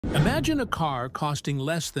Imagine a car costing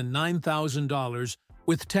less than $9,000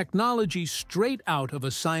 with technology straight out of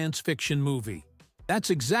a science fiction movie. That's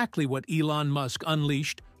exactly what Elon Musk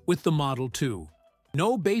unleashed with the Model 2.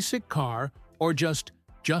 No basic car or just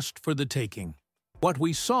for the taking. What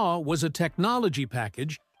we saw was a technology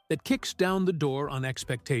package that kicks down the door on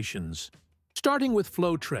expectations. Starting with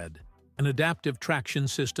FlowTread, an adaptive traction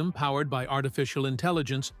system powered by artificial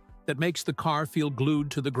intelligence that makes the car feel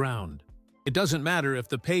glued to the ground. It doesn't matter if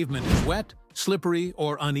the pavement is wet, slippery,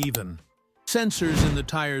 or uneven. Sensors in the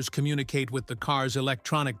tires communicate with the car's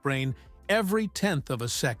electronic brain every tenth of a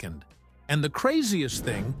second. And the craziest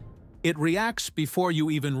thing, it reacts before you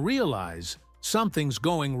even realize something's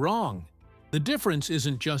going wrong. The difference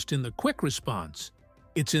isn't just in the quick response,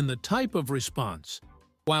 it's in the type of response.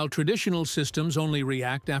 While traditional systems only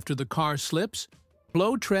react after the car slips,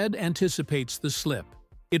 FlowTread anticipates the slip.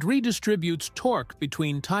 It redistributes torque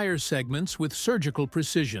between tire segments with surgical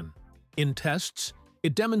precision. In tests,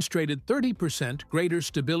 it demonstrated 30% greater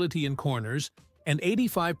stability in corners and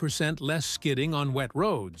 85% less skidding on wet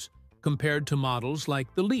roads, compared to models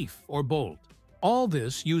like the Leaf or Bolt. All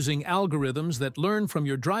this using algorithms that learn from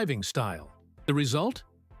your driving style. The result?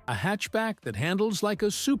 A hatchback that handles like a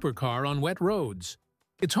supercar on wet roads.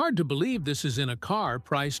 It's hard to believe this is in a car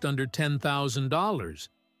priced under $10,000.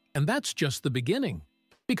 And that's just the beginning.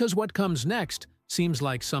 Because what comes next seems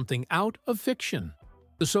like something out of fiction.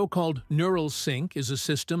 The so-called neural sync is a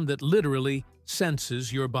system that literally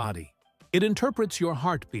senses your body. It interprets your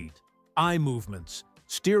heartbeat, eye movements,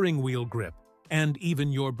 steering wheel grip, and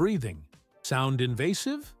even your breathing. Sound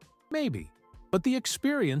invasive? Maybe. But the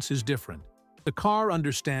experience is different. The car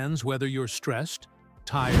understands whether you're stressed,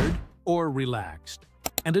 tired, or relaxed,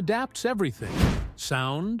 and adapts everything: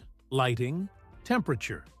 sound, lighting,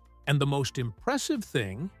 temperature. And the most impressive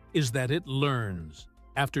thing is that it learns.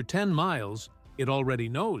 After 10 miles, it already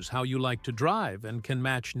knows how you like to drive and can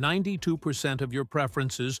match 92% of your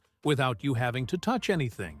preferences without you having to touch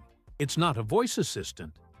anything. It's not a voice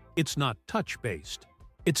assistant. It's not touch-based.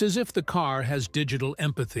 It's as if the car has digital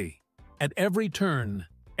empathy. At every turn,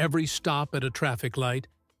 every stop at a traffic light,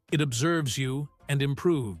 it observes you and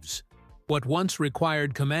improves. What once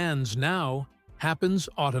required commands now happens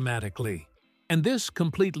automatically. And this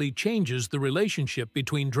completely changes the relationship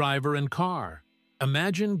between driver and car.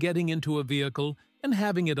 Imagine getting into a vehicle and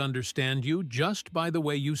having it understand you just by the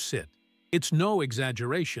way you sit. It's no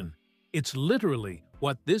exaggeration. It's literally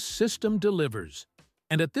what this system delivers.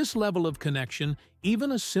 And at this level of connection,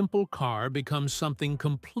 even a simple car becomes something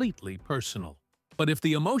completely personal. But if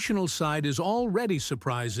the emotional side is already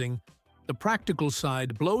surprising, the practical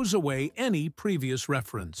side blows away any previous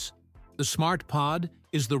reference. The Smart Pod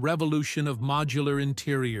is the revolution of modular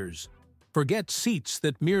interiors. Forget seats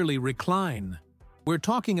that merely recline. We're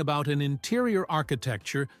talking about an interior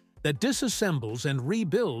architecture that disassembles and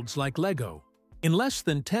rebuilds like Lego. In less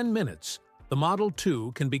than 10 minutes, the Model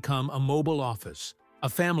 2 can become a mobile office, a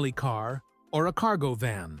family car, or a cargo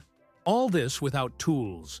van. All this without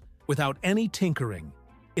tools, without any tinkering.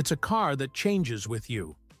 It's a car that changes with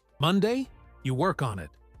you. Monday, you work on it.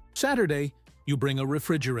 Saturday, you bring a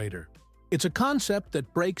refrigerator. It's a concept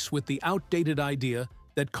that breaks with the outdated idea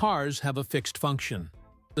that cars have a fixed function.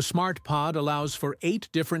 The Smart Pod allows for 8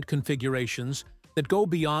 different configurations that go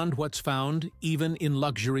beyond what's found even in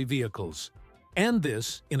luxury vehicles. And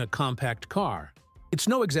this in a compact car. It's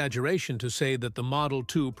no exaggeration to say that the Model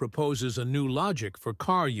 2 proposes a new logic for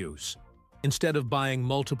car use. Instead of buying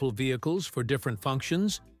multiple vehicles for different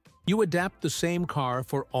functions, you adapt the same car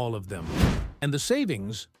for all of them. And the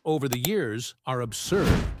savings, over the years, are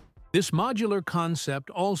absurd. This modular concept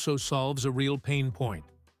also solves a real pain point: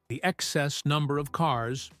 the excess number of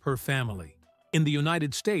cars per family. In the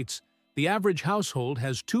United States, the average household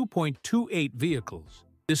has 2.28 vehicles.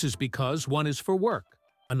 This is because one is for work,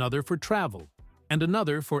 another for travel, and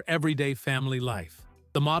another for everyday family life.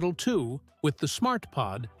 The Model 2, with the Smart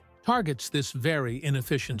Pod, targets this very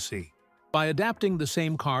inefficiency. By adapting the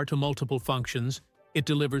same car to multiple functions, it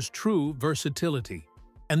delivers true versatility.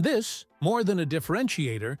 And this, more than a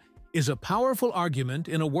differentiator, is a powerful argument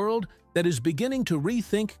in a world that is beginning to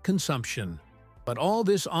rethink consumption. But all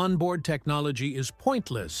this onboard technology is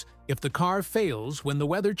pointless if the car fails when the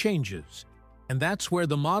weather changes. And that's where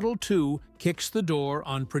the Model 2 kicks the door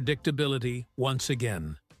on predictability once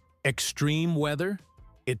again. Extreme weather?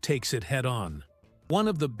 It takes it head-on. One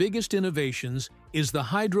of the biggest innovations is the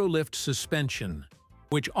Hydrolift suspension,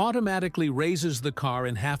 which automatically raises the car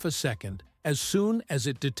in half a second as soon as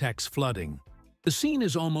it detects flooding. The scene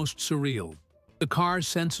is almost surreal. The car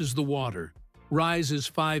senses the water, rises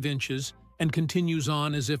 5 inches, and continues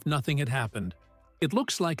on as if nothing had happened. It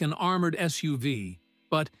looks like an armored SUV,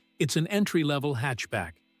 but it's an entry-level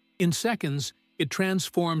hatchback. In seconds, it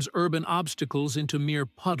transforms urban obstacles into mere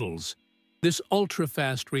puddles. This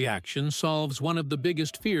ultra-fast reaction solves one of the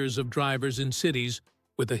biggest fears of drivers in cities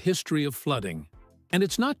with a history of flooding. And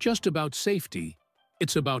it's not just about safety,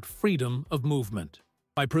 it's about freedom of movement.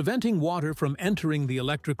 By preventing water from entering the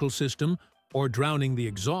electrical system or drowning the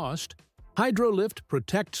exhaust, Hydrolift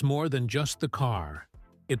protects more than just the car.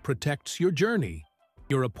 It protects your journey,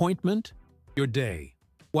 your appointment, your day.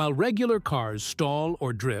 While regular cars stall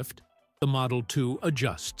or drift, the Model 2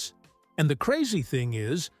 adjusts. And the crazy thing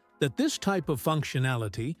is that this type of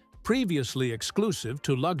functionality, previously exclusive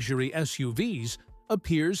to luxury SUVs,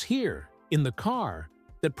 appears here, in the car,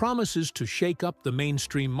 that promises to shake up the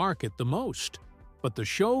mainstream market the most. But the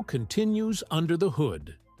show continues under the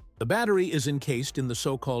hood. The battery is encased in the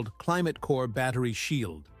so-called Climate Core Battery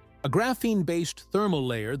Shield, a graphene-based thermal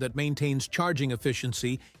layer that maintains charging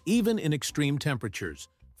efficiency even in extreme temperatures,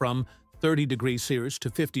 from 30 degrees Celsius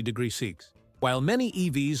to 50 degrees Celsius. While many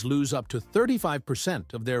EVs lose up to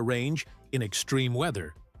 35% of their range in extreme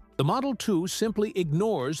weather, the Model 2 simply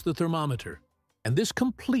ignores the thermometer, and this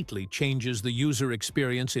completely changes the user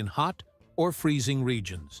experience in hot or freezing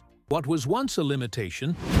regions. What was once a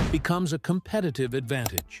limitation becomes a competitive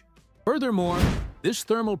advantage. Furthermore, this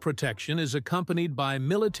thermal protection is accompanied by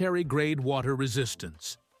military-grade water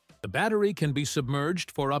resistance. The battery can be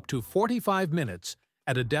submerged for up to 45 minutes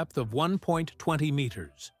at a depth of 1.20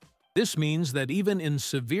 meters. This means that even in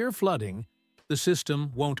severe flooding, the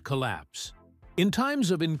system won't collapse. In times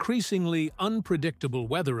of increasingly unpredictable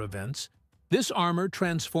weather events, this armor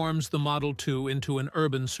transforms the Model 2 into an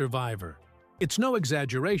urban survivor. It's no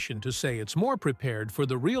exaggeration to say it's more prepared for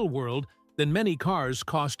the real world than many cars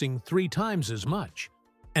costing 3 times as much.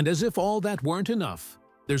 And as if all that weren't enough,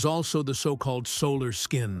 there's also the so-called solar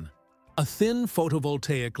skin, a thin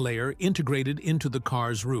photovoltaic layer integrated into the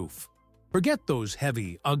car's roof. Forget those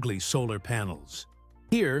heavy, ugly solar panels.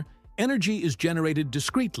 Here, energy is generated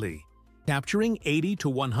discreetly, capturing 80 to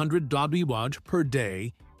 100 kW per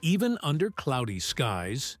day, even under cloudy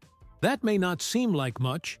skies. That may not seem like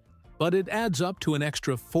much, but it adds up to an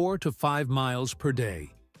extra 4 to 5 miles per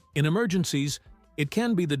day. In emergencies, it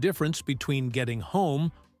can be the difference between getting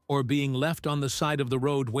home or being left on the side of the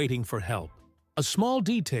road waiting for help. A small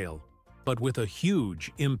detail, but with a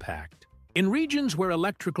huge impact. In regions where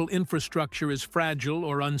electrical infrastructure is fragile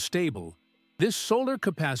or unstable, this solar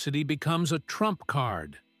capacity becomes a trump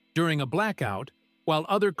card. During a blackout, while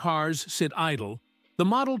other cars sit idle, the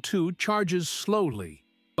Model 2 charges slowly,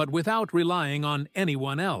 but without relying on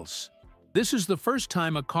anyone else. This is the first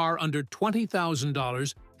time a car under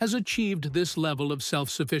 $20,000 has achieved this level of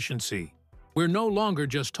self-sufficiency. We're no longer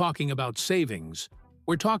just talking about savings.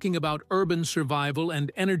 We're talking about urban survival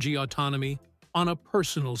and energy autonomy on a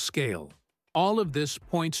personal scale. All of this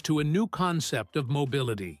points to a new concept of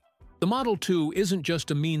mobility. The Model 2 isn't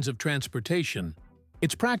just a means of transportation.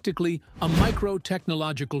 It's practically a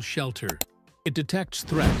micro-technological shelter. It detects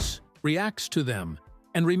threats, reacts to them,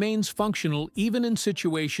 and remains functional even in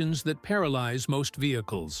situations that paralyze most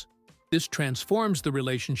vehicles. This transforms the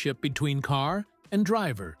relationship between car and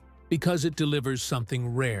driver because it delivers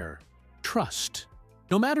something rare: trust.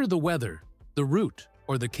 No matter the weather, the route,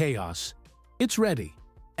 or the chaos, it's ready.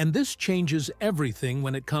 And this changes everything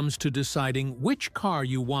when it comes to deciding which car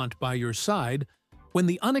you want by your side when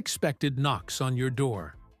the unexpected knocks on your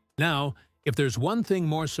door. Now, if there's one thing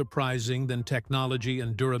more surprising than technology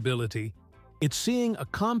and durability, it's seeing a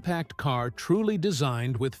compact car truly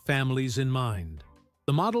designed with families in mind.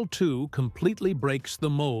 The Model 2 completely breaks the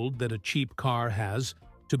mold that a cheap car has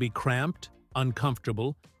to be cramped,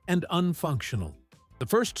 uncomfortable, and unfunctional. The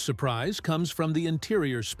first surprise comes from the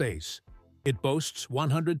interior space. It boasts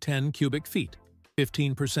 110 cubic feet,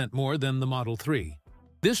 15% more than the Model 3.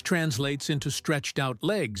 This translates into stretched-out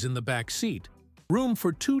legs in the back seat, room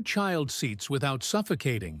for 2 child seats without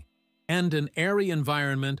suffocating, and an airy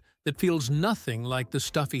environment that feels nothing like the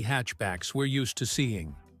stuffy hatchbacks we're used to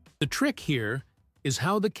seeing. The trick here is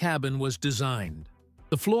how the cabin was designed.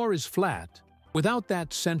 The floor is flat, without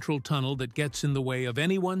that central tunnel that gets in the way of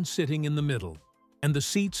anyone sitting in the middle, and the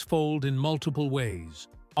seats fold in multiple ways,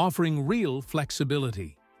 offering real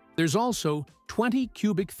flexibility. There's also 20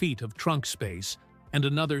 cubic feet of trunk space and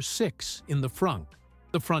another 6 in the front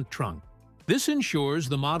trunk. This ensures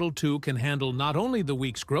the Model 2 can handle not only the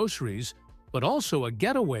week's groceries, but also a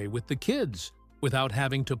getaway with the kids without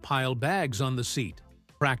having to pile bags on the seat.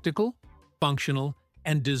 Practical, functional,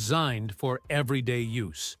 and designed for everyday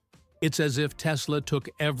use. It's as if Tesla took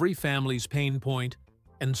every family's pain point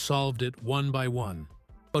and solved it one by one.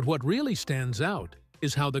 But what really stands out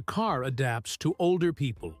is how the car adapts to older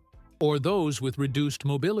people. or those with reduced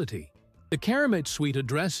mobility. The Caramate suite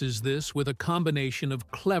addresses this with a combination of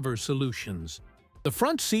clever solutions. The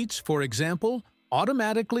front seats, for example,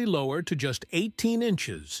 automatically lower to just 18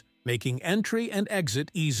 inches, making entry and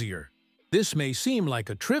exit easier. This may seem like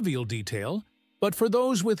a trivial detail, but for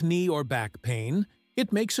those with knee or back pain,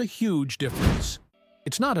 it makes a huge difference.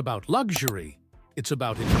 It's not about luxury, it's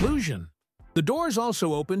about inclusion. The doors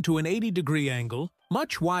also open to an 80-degree angle,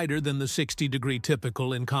 much wider than the 60-degree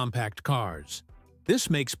typical in compact cars. This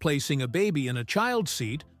makes placing a baby in a child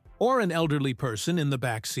seat or an elderly person in the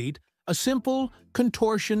back seat a simple,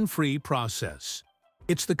 contortion-free process.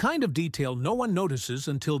 It's the kind of detail no one notices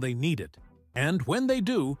until they need it, and when they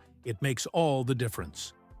do, it makes all the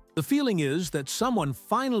difference. The feeling is that someone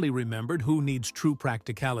finally remembered who needs true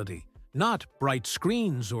practicality, not bright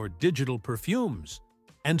screens or digital perfumes.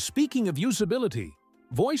 And speaking of usability,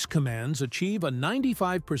 voice commands achieve a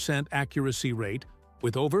 95% accuracy rate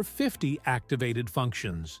with over 50 activated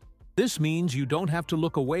functions. This means you don't have to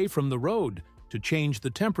look away from the road to change the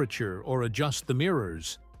temperature or adjust the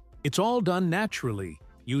mirrors. It's all done naturally,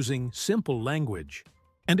 using simple language.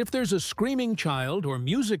 And if there's a screaming child or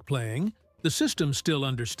music playing, the system still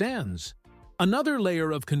understands. Another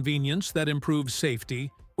layer of convenience that improves safety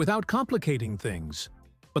without complicating things.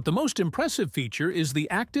 But the most impressive feature is the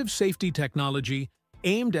active safety technology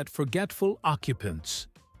aimed at forgetful occupants.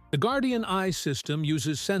 The Guardian Eye system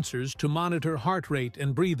uses sensors to monitor heart rate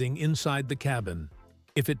and breathing inside the cabin.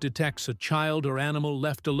 If it detects a child or animal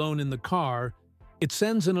left alone in the car, it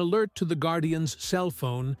sends an alert to the Guardian's cell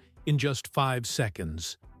phone in just 5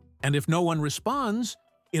 seconds. And if no one responds,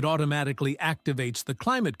 it automatically activates the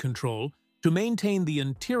climate control to maintain the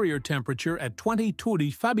interior temperature at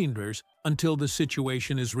 22 Fahrenheit until the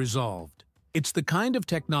situation is resolved. It's the kind of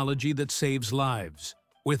technology that saves lives,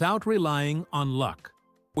 without relying on luck.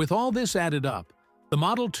 With all this added up, the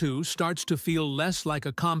Model 2 starts to feel less like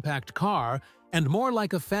a compact car and more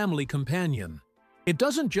like a family companion. It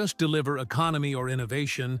doesn't just deliver economy or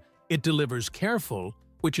innovation, it delivers careful,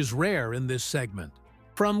 which is rare in this segment.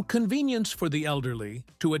 From convenience for the elderly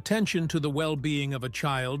to attention to the well-being of a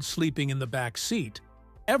child sleeping in the back seat,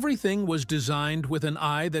 everything was designed with an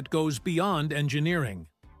eye that goes beyond engineering,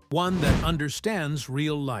 one that understands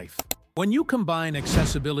real life. When you combine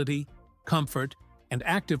accessibility, comfort, and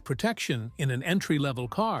active protection in an entry-level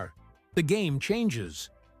car, the game changes.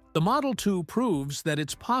 The Model 2 proves that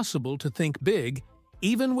it's possible to think big,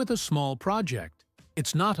 even with a small project.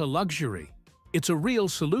 It's not a luxury. It's a real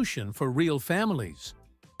solution for real families.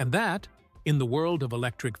 And that, in the world of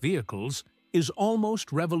electric vehicles, is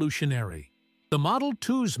almost revolutionary. The Model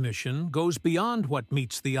 2's mission goes beyond what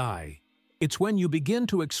meets the eye. It's when you begin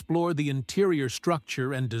to explore the interior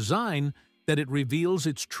structure and design that it reveals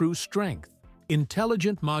its true strength.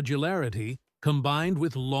 Intelligent modularity combined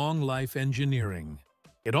with long-life engineering.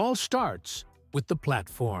 It all starts with the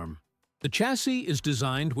platform. The chassis is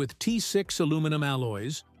designed with T6 aluminum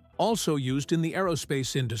alloys, also used in the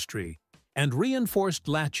aerospace industry, and reinforced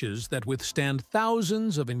latches that withstand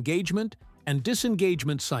thousands of engagement and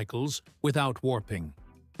disengagement cycles without warping.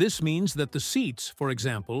 This means that the seats, for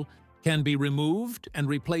example, can be removed and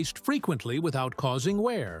replaced frequently without causing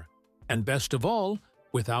wear, and best of all,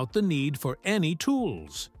 without the need for any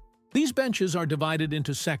tools. These benches are divided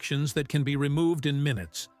into sections that can be removed in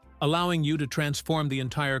minutes, allowing you to transform the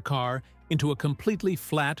entire car into a completely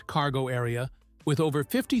flat cargo area with over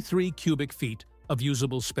 53 cubic feet of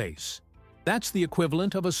usable space. That's the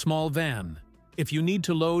equivalent of a small van. If you need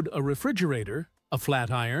to load a refrigerator, a flat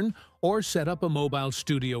iron, or set up a mobile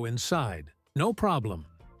studio inside, no problem.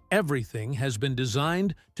 Everything has been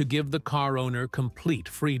designed to give the car owner complete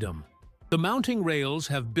freedom. The mounting rails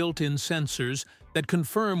have built-in sensors that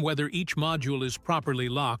confirm whether each module is properly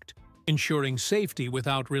locked, ensuring safety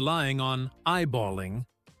without relying on eyeballing.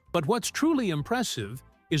 But what's truly impressive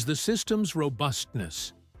is the system's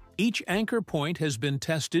robustness. Each anchor point has been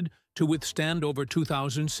tested to withstand over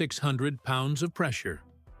 2,600 pounds of pressure.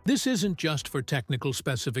 This isn't just for technical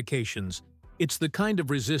specifications. It's the kind of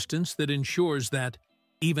resistance that ensures that,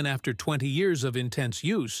 even after 20 years of intense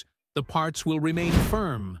use, the parts will remain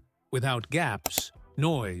firm, without gaps,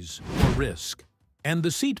 noise, or risk. And the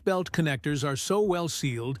seatbelt connectors are so well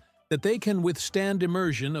sealed that they can withstand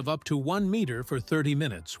immersion of up to 1 meter for 30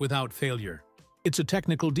 minutes without failure. It's a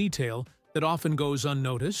technical detail that often goes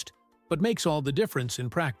unnoticed, but makes all the difference in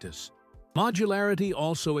practice. Modularity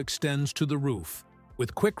also extends to the roof,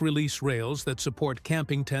 with quick-release rails that support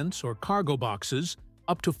camping tents or cargo boxes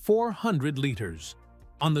up to 400 liters.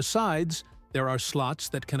 On the sides, there are slots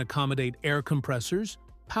that can accommodate air compressors,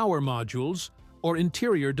 power modules, or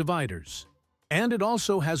interior dividers. And it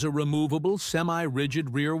also has a removable,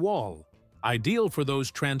 semi-rigid rear wall, ideal for those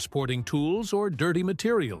transporting tools or dirty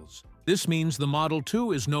materials. This means the Model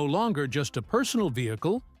 2 is no longer just a personal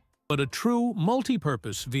vehicle, but a true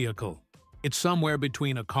multi-purpose vehicle. It's somewhere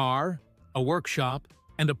between a car, a workshop,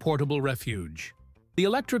 and a portable refuge. The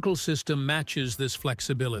electrical system matches this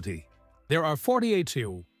flexibility. There are 48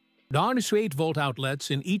 8-volt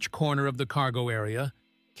outlets in each corner of the cargo area,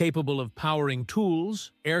 capable of powering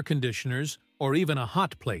tools, air conditioners, or even a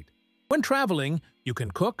hot plate. When traveling, you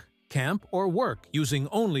can cook, camp, or work using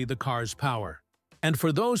only the car's power. And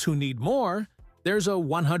for those who need more, there's a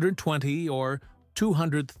 120 or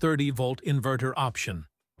 230-volt inverter option,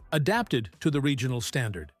 adapted to the regional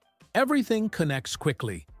standard. Everything connects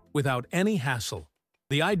quickly, without any hassle.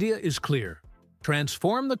 The idea is clear.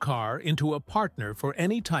 Transform the car into a partner for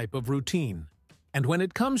any type of routine. And when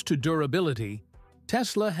it comes to durability,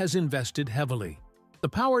 Tesla has invested heavily. The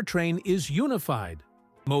powertrain is unified.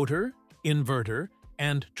 Motor, inverter,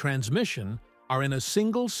 and transmission are in a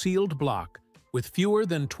single sealed block with fewer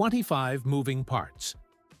than 25 moving parts.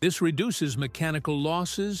 This reduces mechanical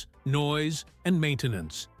losses, noise, and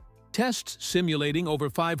maintenance. Tests simulating over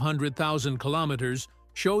 500,000 kilometers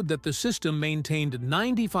showed that the system maintained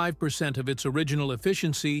 95% of its original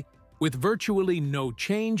efficiency with virtually no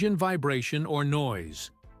change in vibration or noise.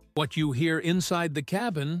 What you hear inside the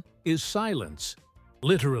cabin is silence.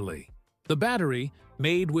 Literally. The battery,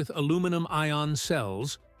 made with aluminum-ion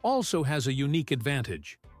cells, also has a unique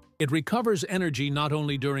advantage. It recovers energy not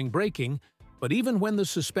only during braking, but even when the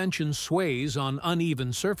suspension sways on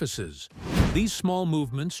uneven surfaces. These small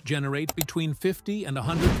movements generate between 50 and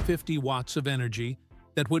 150 watts of energy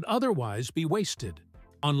that would otherwise be wasted.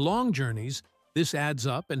 On long journeys, this adds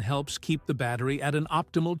up and helps keep the battery at an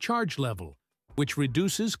optimal charge level, which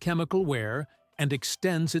reduces chemical wear and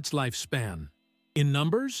extends its lifespan. In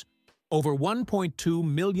numbers, over 1.2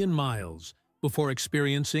 million miles before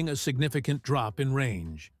experiencing a significant drop in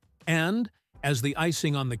range. And, as the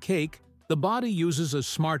icing on the cake, the body uses a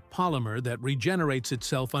smart polymer that regenerates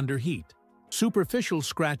itself under heat. Superficial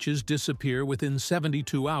scratches disappear within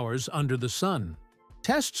 72 hours under the sun.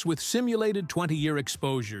 Tests with simulated 20-year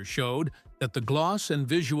exposure showed that the gloss and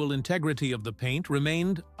visual integrity of the paint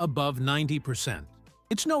remained above 90%.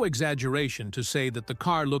 It's no exaggeration to say that the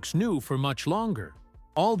car looks new for much longer.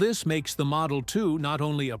 All this makes the Model 2 not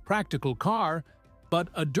only a practical car, but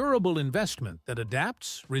a durable investment that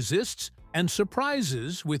adapts, resists, and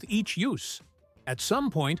surprises with each use. At some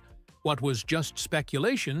point, what was just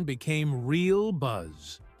speculation became real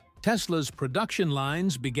buzz. Tesla's production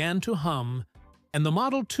lines began to hum, and the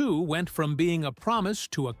Model 2 went from being a promise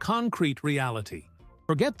to a concrete reality.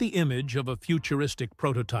 Forget the image of a futuristic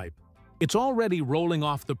prototype. It's already rolling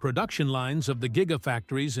off the production lines of the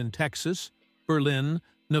Gigafactories in Texas, Berlin,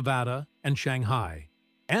 Nevada, and Shanghai,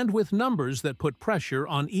 and with numbers that put pressure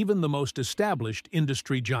on even the most established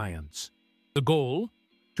industry giants. The goal?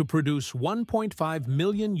 To produce 1.5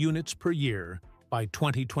 million units per year by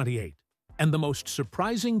 2028. And the most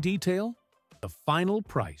surprising detail? The final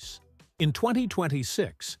price. In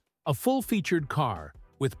 2026, a full-featured car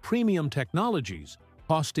with premium technologies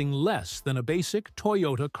costing less than a basic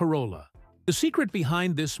Toyota Corolla. The secret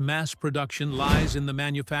behind this mass production lies in the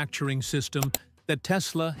manufacturing system that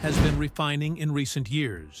Tesla has been refining in recent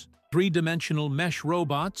years. Three-dimensional mesh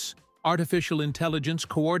robots, artificial intelligence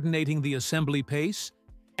coordinating the assembly pace,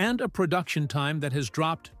 and a production time that has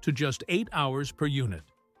dropped to just 8 hours per unit.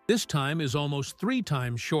 This time is almost 3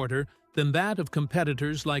 times shorter than that of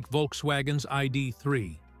competitors like Volkswagen's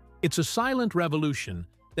ID.3. It's a silent revolution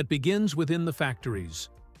that begins within the factories.